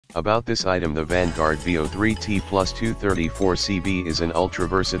About this item, the Vanguard VEO 3T Plus 234 CB is an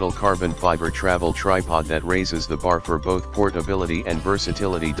ultra-versatile carbon fiber travel tripod that raises the bar for both portability and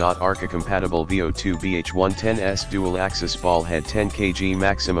versatility. ARCA-compatible VEO 2 BH110S dual-axis ball head, 10 kg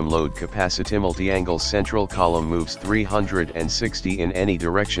maximum load capacity, multi-angle central column moves 360 in any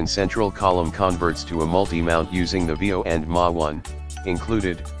direction, central column converts to a multi-mount using the VEO and MA1,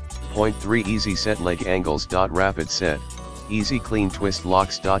 included, 0.3 easy set leg angles. Rapid set. Easy clean twist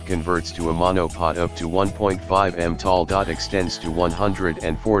locks. Converts to a monopod up to 1.5 m tall. Extends to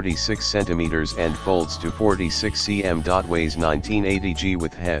 146 cm and folds to 46 cm. Weighs 1980 g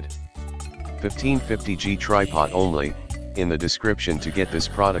with head 1550 g. Tripod only. In the description to get this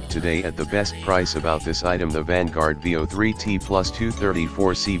product today at the best price. About this item, the Vanguard VEO 3T Plus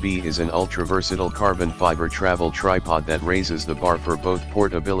 234 CB is an ultra-versatile carbon fiber travel tripod that raises the bar for both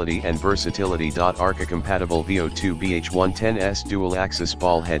portability and versatility. ARCA-compatible VEO 2 BH110S dual-axis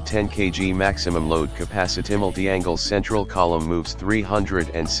ball head, 10 kg maximum load capacity, multi-angle central column moves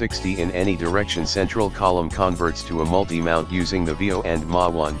 360 in any direction, central column converts to a multi-mount using the VEO and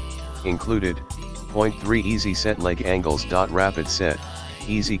MA1, included, 0.3 easy set leg angles. Rapid set.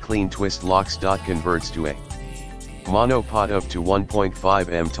 Easy clean twist locks. Converts to a monopod up to 1.5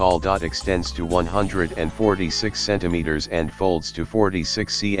 m tall. Extends to 146 cm and folds to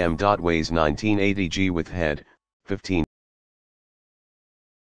 46 cm. Weighs 1980 g with head 15